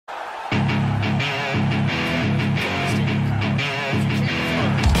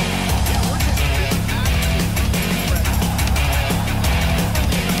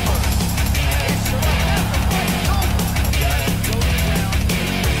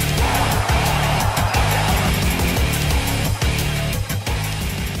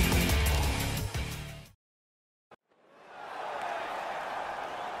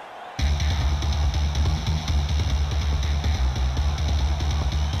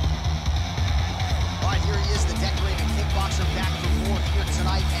are back for more here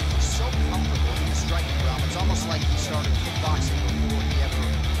tonight, and he's so comfortable in the striking realm. It's almost like he started kickboxing before he ever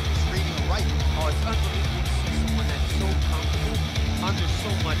was reading a rifle. Oh, it's unbelievable to see someone that's so comfortable under so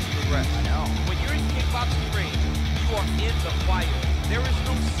much duress. I know. When you're in kickboxing range, you are in the fire. There is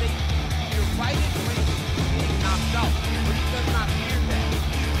no safety. You're right in range of being knocked out, but he does not fear that.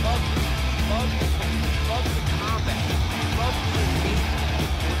 He loves it. He loves it. He loves the combat. He loves the engagement.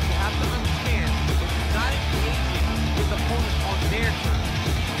 And you have to understand, if he's not engaging his opponent on their terms,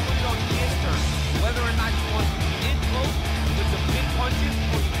 he's put it on his terms. Whether or not he wants to be in close with the big punches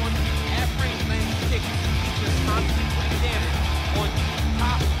or he wants to be half-range landing kicks, he's just constantly putting damage on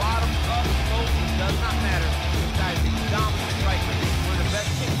top, bottom, up, low. It does not matter. This guy is a dominant striker. One of the best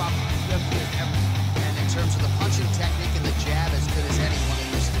kickboxers the UFC has ever seen. And in terms of the punching technique and the jab, as good as anyone in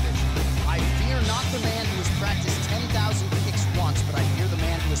this division. I fear not the man who has practiced 10,000 kicks once, but I fear the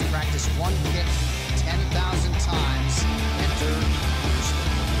man who has practiced one kick 10,000 times. Enter Wuxia.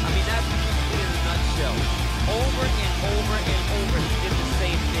 I mean, that's it in a nutshell. Over and over and over, he did the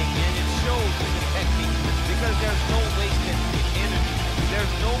same thing, and it shows in the technique because there's no wasted energy.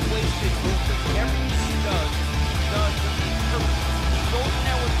 There's no wasted movement. Everything he does with a purpose. He goes in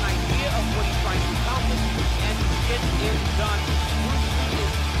there with an idea of what he's trying to accomplish, and he gets it done. Wuxia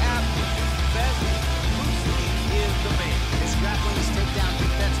is absolutely the best. Wuxia is the man. His grappling, his takedown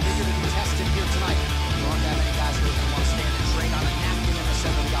defense, bigger to be tested here tonight. There aren't that many guys who want to stand and train on a napkin in the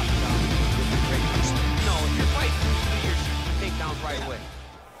center of the octagon with the great respect. No, if you're fighting Wuxia, you're shooting takedowns right away.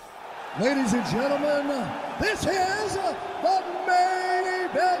 Ladies and gentlemen, this is the main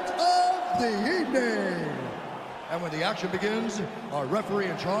event of the evening. And when the action begins, our referee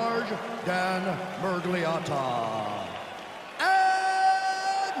in charge, Dan Mergliata.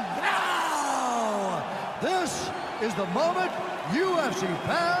 And now, this is the moment UFC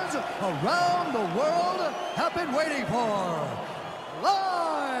fans around the world have been waiting for.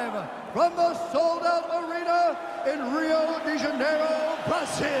 Live from the sold-out arena in Rio de Janeiro,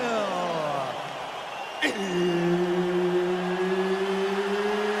 Brazil. It's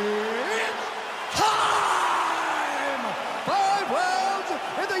time! 5 rounds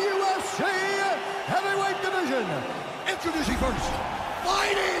in the UFC heavyweight division. Introducing first,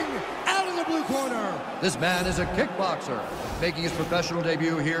 fighting out of the blue corner. This man is a kickboxer, making his professional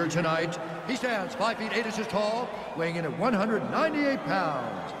debut here tonight. He stands 5 feet 8 inches tall, weighing in at 198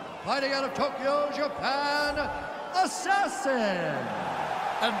 pounds. Fighting out of Tokyo, Japan, Assassin.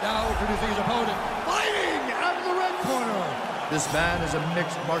 And now introducing his opponent, fighting out of the red corner. This man is a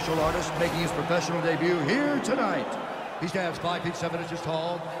mixed martial artist, making his professional debut here tonight. He stands 5 feet 7 inches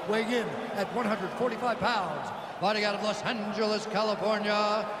tall, weighing in at 145 pounds. Fighting out of Los Angeles,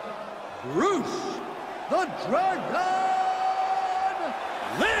 California, Bruce the Dragon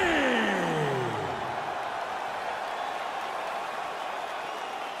Lee.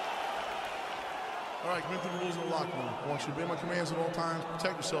 All right, commit to the rules of the locker room. I want you to obey my commands at all times,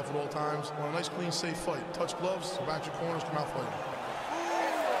 protect yourself at all times. I want a nice, clean, safe fight. Touch gloves, back your corners, come out fighting.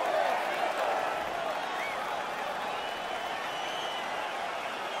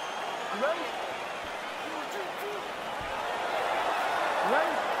 You ready? You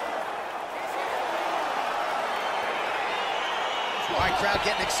ready? All right, crowd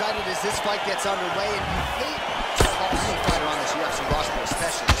getting excited as this fight gets underway, and you hate to call any fighter on this UFC roster a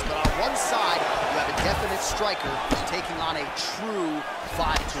specialist, but on one side, you have a definite striker taking on a true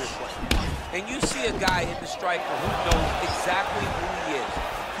five-tool player. And you see a guy in the striker who knows exactly who he is.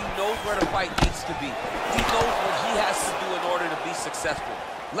 He knows where the fight needs to be. He knows what he has to do in order to be successful.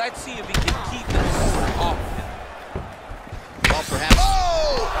 Let's see if he can keep the opponent off of him. Well, perhaps...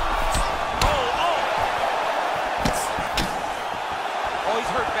 Oh, he's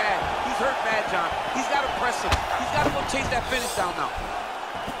hurt bad. He's hurt bad, John. He's got to press him. He's got to go chase that finish down now.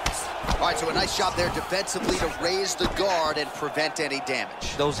 All right, so a nice job there defensively to raise the guard and prevent any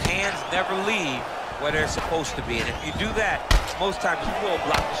damage. Those hands never leave where they're supposed to be. And if you do that, most times you will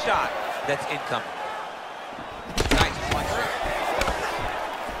block the shot that's incoming. Nice punch.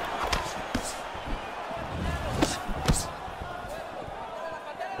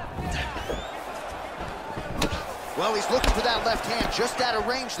 Well, he's looking for that left hand, just out of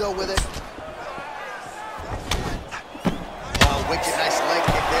range, though, with it. Oh, wicked nice leg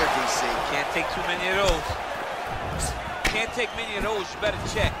kick there, DC. Can't take too many of those. Can't take many of those, you better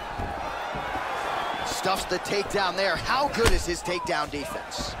check. Stuffs the takedown there. How good is his takedown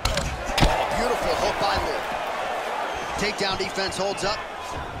defense? Oh, beautiful hook by Lee. Takedown defense holds up.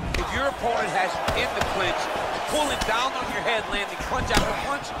 If your opponent has you in the clinch, pulling down on your head, landing punch after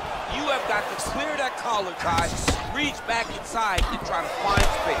punch, you have got to clear that collar tie, reach back inside, and try to find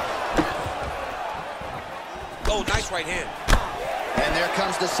space. Oh, nice right hand. And there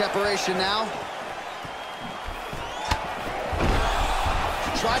comes the separation now.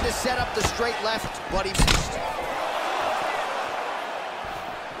 Tried to set up the straight left, but he missed.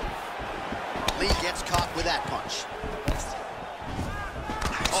 Lee gets caught with that punch.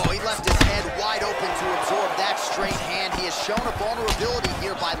 Oh, he left his head wide open to absorb that straight hand. He has shown a vulnerability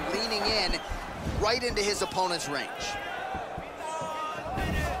here by leaning in right into his opponent's range.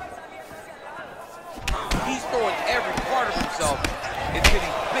 He's throwing every part of himself into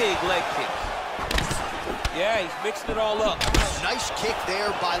these big leg kicks. Yeah, he's mixing it all up. Nice kick there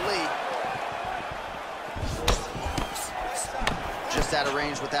by Lee. Just out of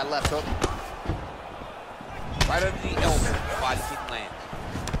range with that left hook. Right under the elbow, body kick lands.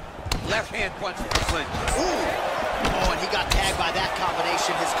 Left hand punch to the clinch. Ooh! Oh, and he got tagged by that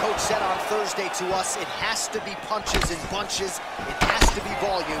combination. His coach said on Thursday to us, it has to be punches and bunches. It has to be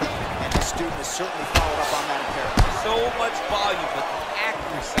volume. And the student has certainly followed up on that imperative. So much volume, but the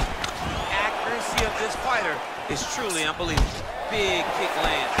accuracy. The accuracy of this fighter is truly unbelievable. Big kick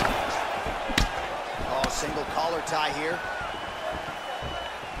lands. Oh, single collar tie here.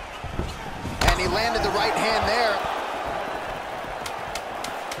 And he landed the right hand there.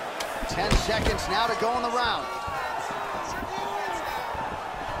 10 seconds now to go in the round.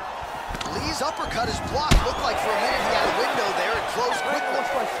 Lee's uppercut is blocked. Looked like for a minute he had a window there. It closed quickly.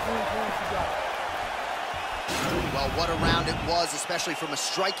 Well, what a round it was, especially from a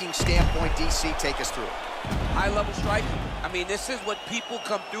striking standpoint. DC, take us through it. High-level striking. I mean, this is what people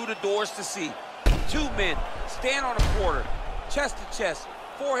come through the doors to see. Two men stand on a quarter, chest to chest,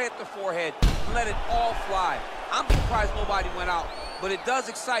 forehead to forehead, and let it all fly. I'm surprised nobody went out, but it does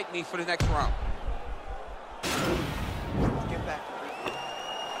excite me for the next round. Get back to the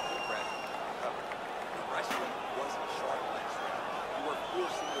wrestling wasn't sharp last round. You were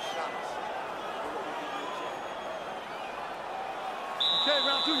forcing the shots. Okay,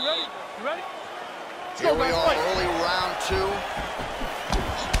 round two, you ready? You ready? Here we are, early round two.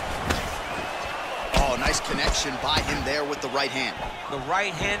 Oh, nice connection by him there with the right hand. The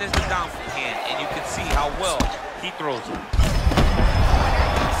right hand is the dominant hand, and you can see how well he throws it.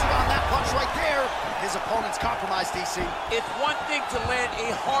 On that punch right there, his opponent's compromised, DC. It's one thing to land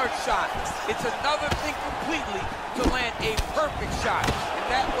a hard shot. It's another thing completely to land a perfect shot. And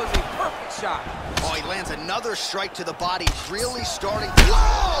that was a perfect shot. Oh, he lands another strike to the body, really starting.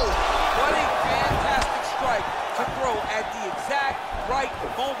 Whoa! What a fantastic strike to throw at the exact right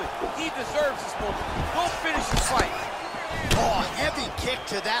moment. He deserves this moment. Go finish his fight. Oh, heavy kick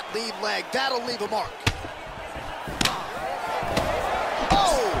to that lead leg. That'll leave a mark.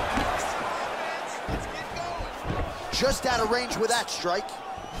 Oh! Just out of range with that strike.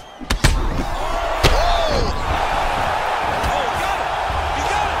 Oh!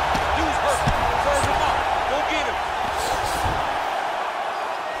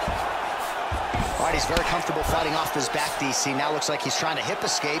 He's very comfortable fighting off his back, DC. Now looks like he's trying to hip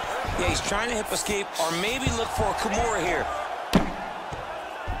escape. Yeah, he's trying to hip escape or maybe look for a Kimura here.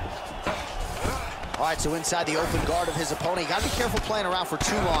 All right, so inside the open guard of his opponent. You got to be careful playing around for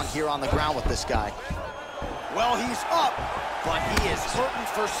too long here on the ground with this guy. Well, he's up, but he is hurting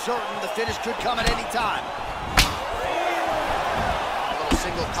for certain. The finish could come at any time. A little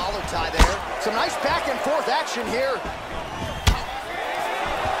single collar tie there. Some nice back and forth action here.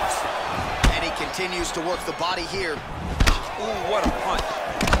 Continues to work the body here. Ooh, what a punch.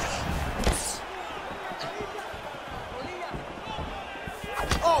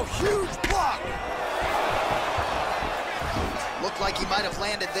 Oh, huge block. Looked like he might have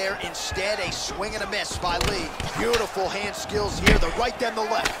landed there. Instead, a swing and a miss by Lee. Beautiful hand skills here, the right then the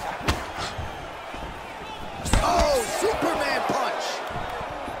left. Oh, Superman punch.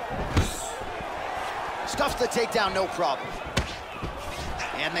 Stuffs the takedown, no problem.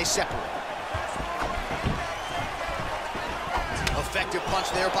 And they separate. Effective punch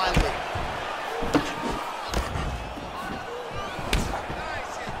there by Lee.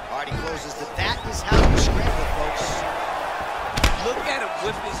 All right, he closes the. That is how you scramble, folks. Look at him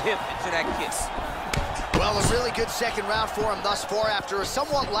whip his hip into that kick. Well, a really good second round for him thus far. After a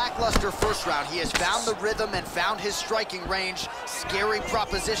somewhat lackluster first round, he has found the rhythm and found his striking range. Scary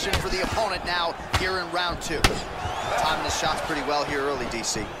proposition for the opponent now here in round two. Timing the shots pretty well here early,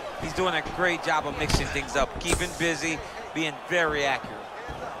 DC. He's doing a great job of mixing things up, keeping busy, being very accurate.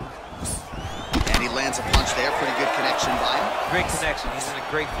 And he lands a punch there. Pretty good connection by him. Great connection. He's in a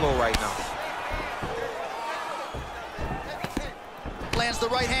great flow right now. Lands the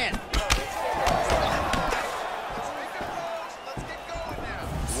right hand.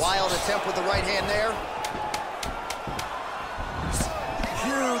 Wild attempt with the right hand there.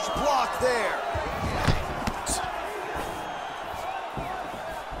 Huge block there.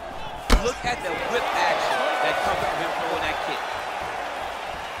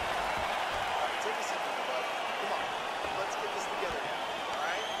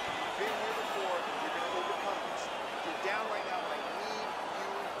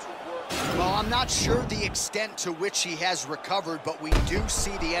 Well, I'm not sure the extent to which he has recovered, but we do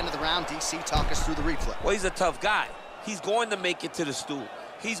see the end of the round. DC, talk us through the replay. Well, he's a tough guy. He's going to make it to the stool.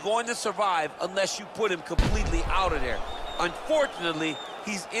 He's going to survive unless you put him completely out of there. Unfortunately,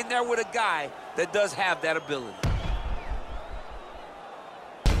 he's in there with a guy that does have that ability.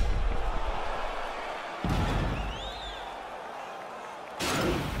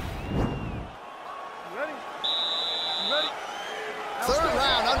 Third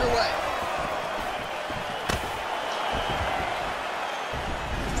round underway.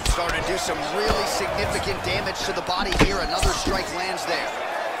 Starting to do some really significant damage to the body here. Another strike lands there.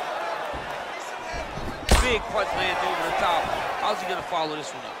 Big punch lands over the top. How's he gonna follow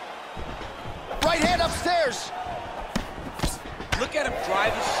this one up? Right hand upstairs. Look at him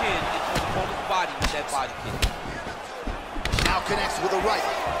drive his shin into his opponent's body with that body kick. Now connects with a right.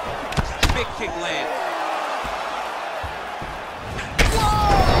 Big kick lands.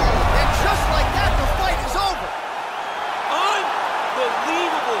 And just like that, the fight is over.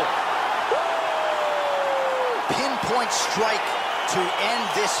 Unbelievable. Pinpoint strike to end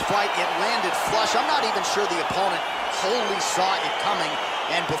this fight. It landed flush. I'm not even sure the opponent wholly saw it coming,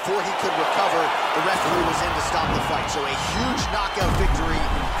 and before he could recover, the referee was in to stop the fight. So a huge knockout victory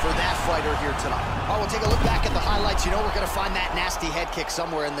for that fighter here tonight. All right, we'll take a look back at the highlights. You know we're going to find that nasty head kick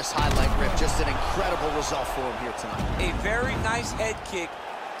somewhere in this highlight rip. Just an incredible result for him here tonight. A very nice head kick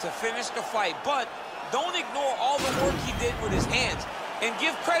to finish the fight, but don't ignore all the work he did with his hands, and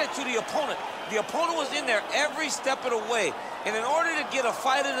give credit to the opponent. The opponent was in there every step of the way, and in order to get a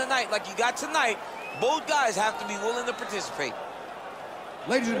fight of the night like you got tonight, both guys have to be willing to participate.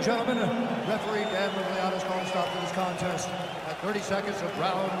 Ladies and gentlemen, referee Dan Miragliotta's calling stop to this contest at 30 seconds of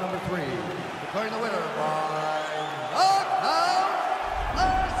round number 3. Declaring the winner by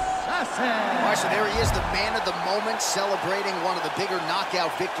knockout assassin. All right, so there he is, the man of the moment, celebrating one of the bigger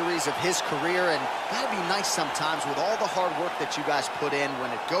knockout victories of his career. And gotta be nice sometimes with all the hard work that you guys put in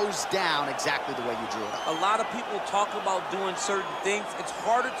when it goes down exactly the way you drew it up. A lot of people talk about doing certain things. It's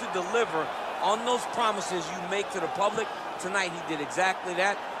harder to deliver on those promises you make to the public. Tonight, he did exactly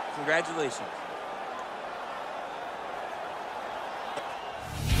that. Congratulations.